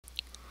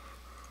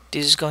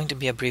This is going to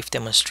be a brief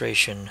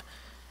demonstration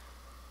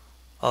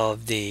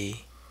of the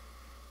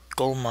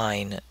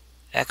GoldMine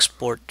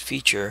export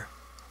feature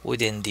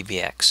within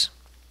DBX.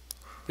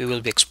 We will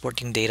be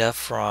exporting data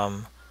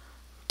from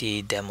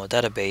the demo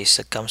database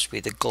that comes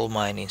with the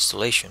GoldMine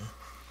installation,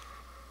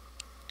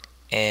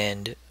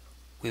 and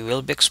we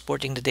will be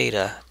exporting the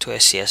data to a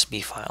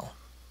CSV file.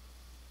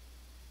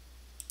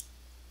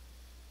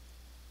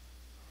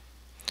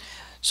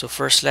 So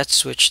first, let's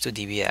switch to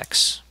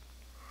DBX.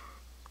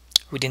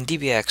 Within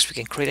DBX, we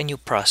can create a new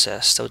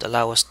process that would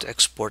allow us to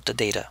export the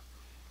data.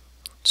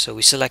 So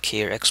we select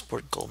here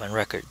Export GoldMine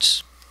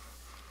Records.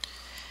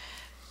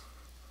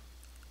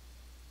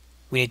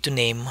 We need to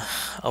name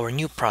our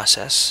new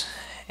process,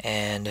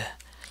 and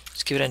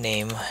let's give it a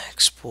name,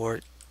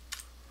 Export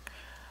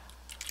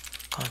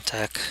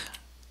Contact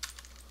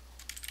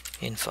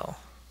Info,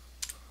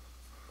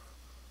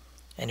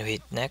 and we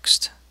hit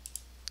Next.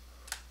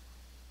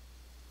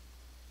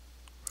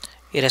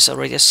 It has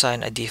already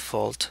assigned a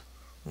default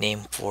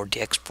name for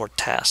the export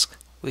task.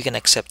 We can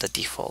accept the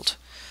default.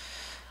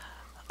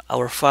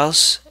 Our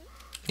files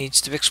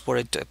needs to be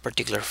exported to a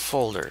particular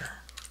folder,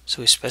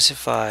 so we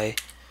specify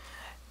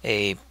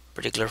a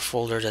particular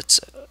folder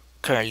that's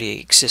currently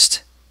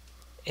exists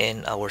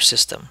in our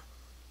system.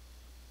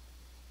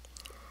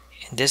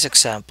 In this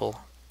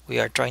example, we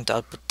are trying to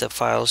output the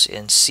files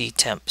in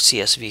ctemp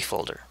CSV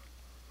folder.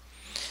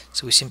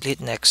 So we simply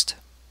hit Next,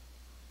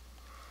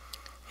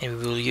 and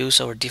we will use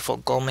our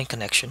default GoldMine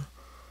connection,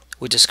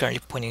 which is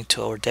currently pointing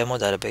to our demo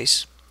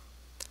database,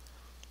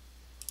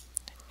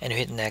 and we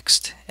hit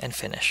Next and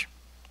Finish.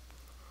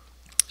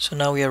 So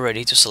now we are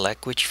ready to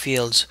select which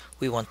fields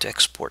we want to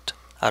export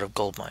out of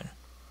GoldMine.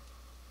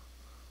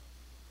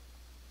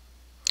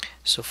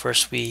 So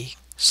first we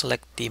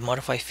select the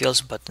Modify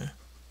Fields button,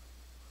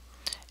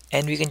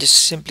 and we can just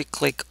simply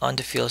click on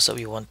the fields that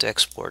we want to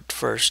export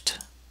first,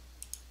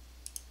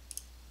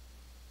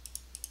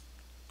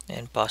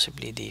 and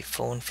possibly the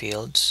phone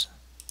fields,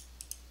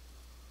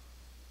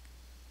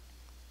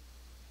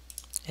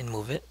 and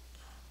move it.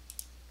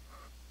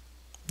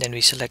 Then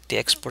we select the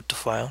Export to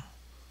File.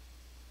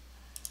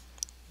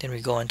 Then we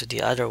go into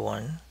the other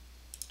one,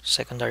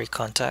 Secondary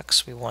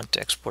Contacts. We want to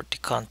export the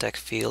contact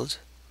field.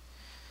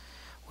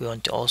 We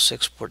want to also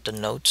export the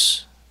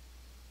notes,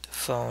 the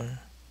phone,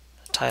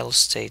 the title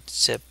state,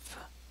 zip,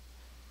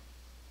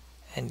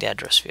 and the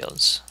address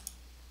fields.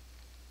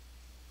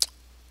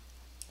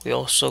 We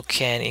also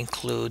can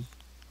include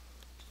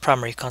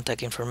primary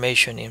contact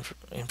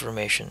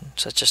information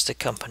such as the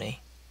company.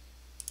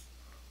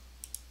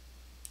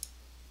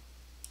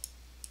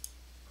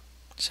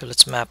 So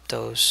let's map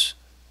those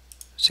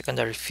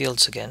secondary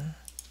fields again: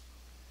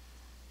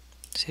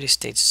 city,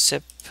 state,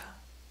 zip,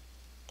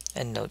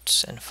 and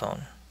notes and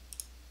phone.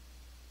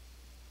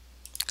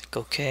 Click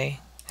OK,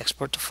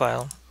 export to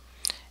file,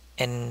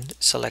 and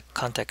select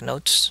contact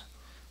notes.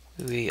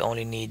 We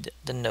only need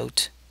the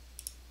note,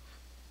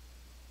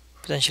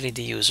 potentially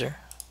the user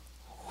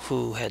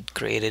who had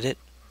created it.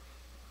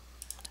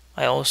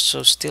 I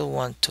also still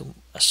want to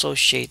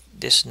associate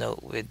this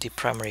note with the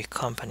primary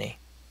company,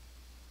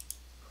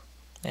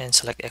 and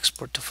select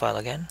Export to File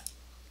again.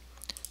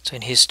 So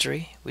in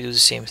history, we do the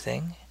same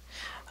thing.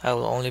 I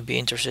will only be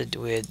interested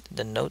with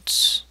the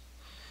notes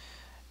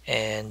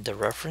and the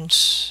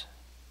reference.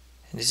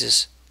 And this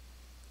is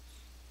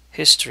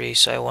history,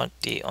 so I want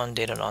the on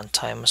date and on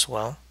time as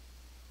well.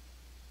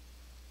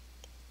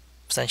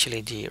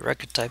 Potentially the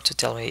record type to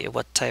tell me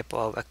what type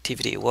of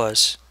activity it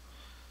was.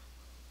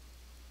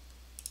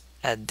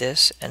 Add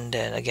this, and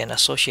then again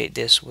associate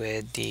this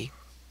with the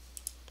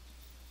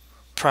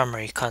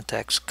primary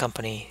contact's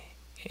company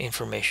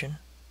information.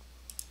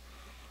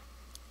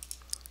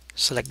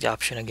 Select the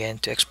option again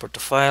to export to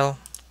file.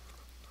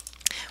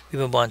 We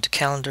move on to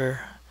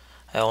calendar.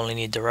 I only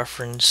need the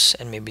reference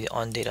and maybe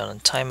on date and on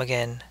time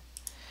again,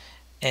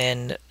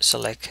 and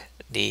select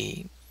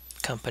the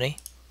company.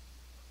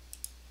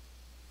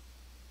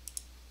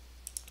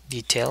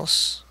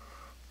 Details.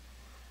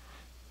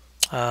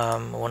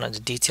 One of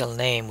the detail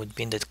name would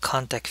be in the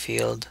contact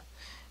field,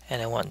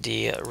 and I want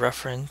the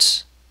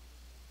reference,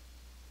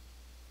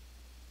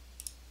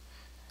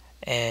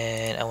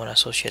 and I want to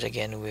associate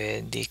again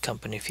with the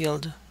company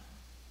field.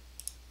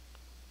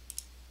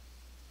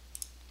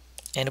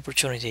 And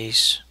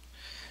opportunities,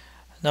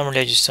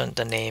 normally I just want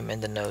the name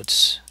and the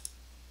notes,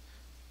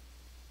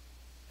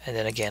 and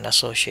then again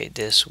associate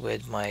this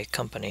with my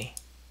company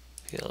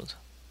field.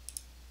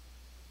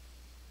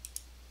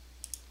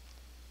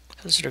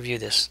 Let's review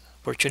this.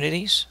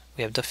 Opportunities,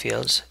 we have the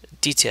fields.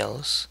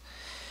 Details,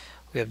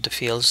 we have the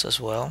fields as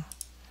well.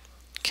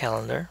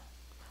 Calendar,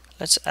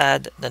 let's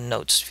add the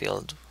notes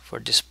field for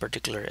this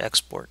particular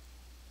export.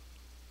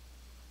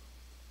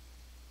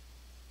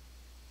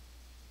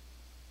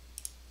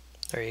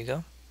 There you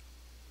go.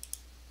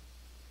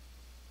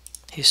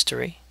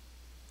 History,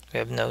 we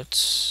have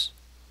notes.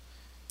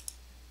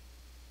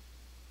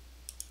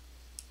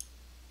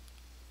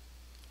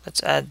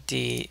 Let's add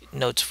the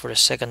notes for the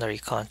secondary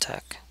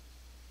contact.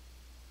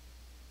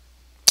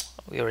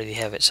 We already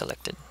have it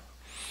selected.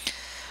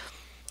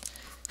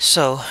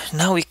 So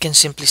now we can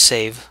simply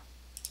save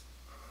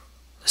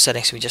the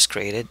settings we just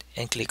created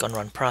and click on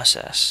Run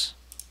Process.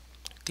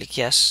 Click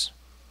Yes,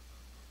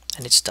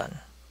 and it's done.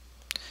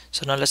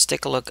 So now let's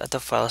take a look at the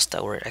files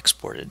that were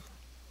exported.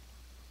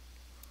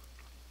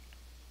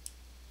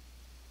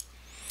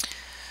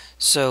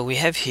 So we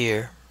have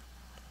here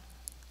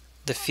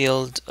the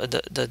field,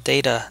 the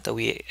data that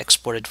we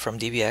exported from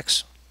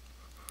DBX.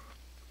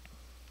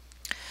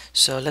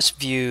 So let's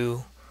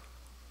view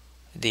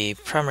the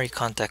primary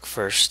contact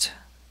first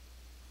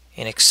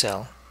in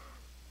Excel.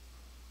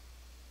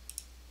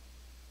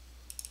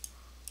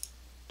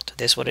 So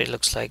this is what it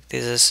looks like.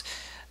 This is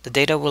the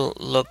data will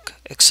look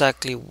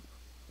exactly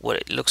what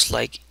it looks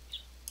like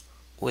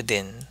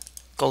within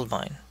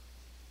GoldMine.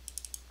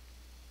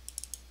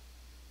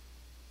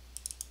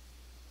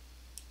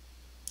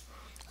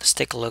 Let's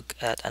take a look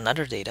at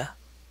another data.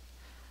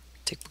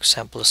 Take for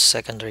example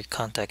secondary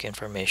contact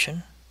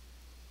information.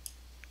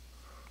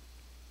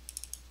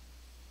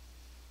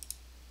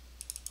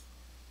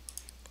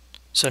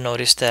 So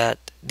notice that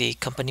the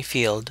company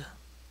field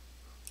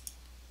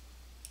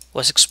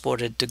was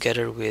exported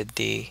together with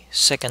the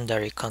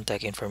secondary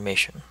contact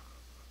information.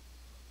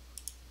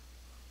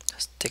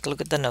 Let's take a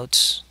look at the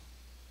notes.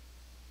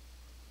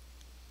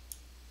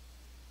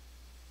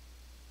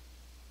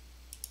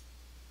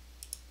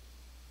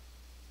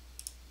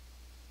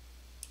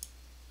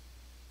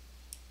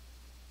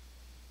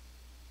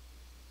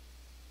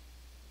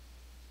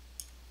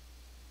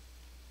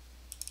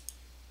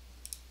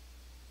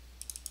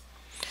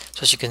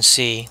 So as you can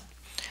see,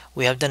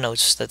 we have the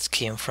notes that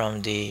came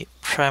from the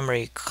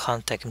primary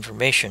contact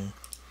information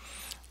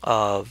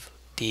of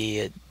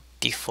the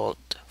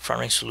default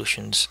Frontline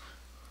Solutions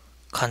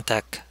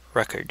contact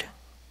record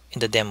in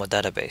the demo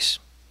database.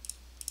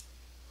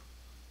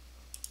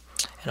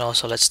 And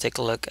also let's take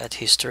a look at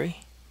history.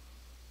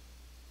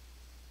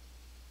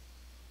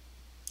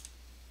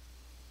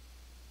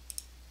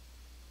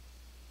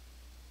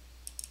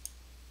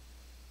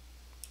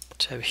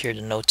 So I have here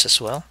the notes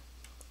as well.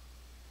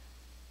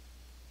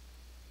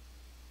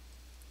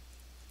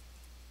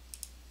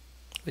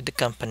 With the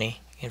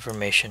company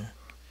information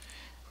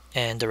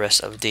and the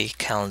rest of the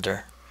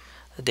calendar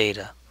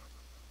data.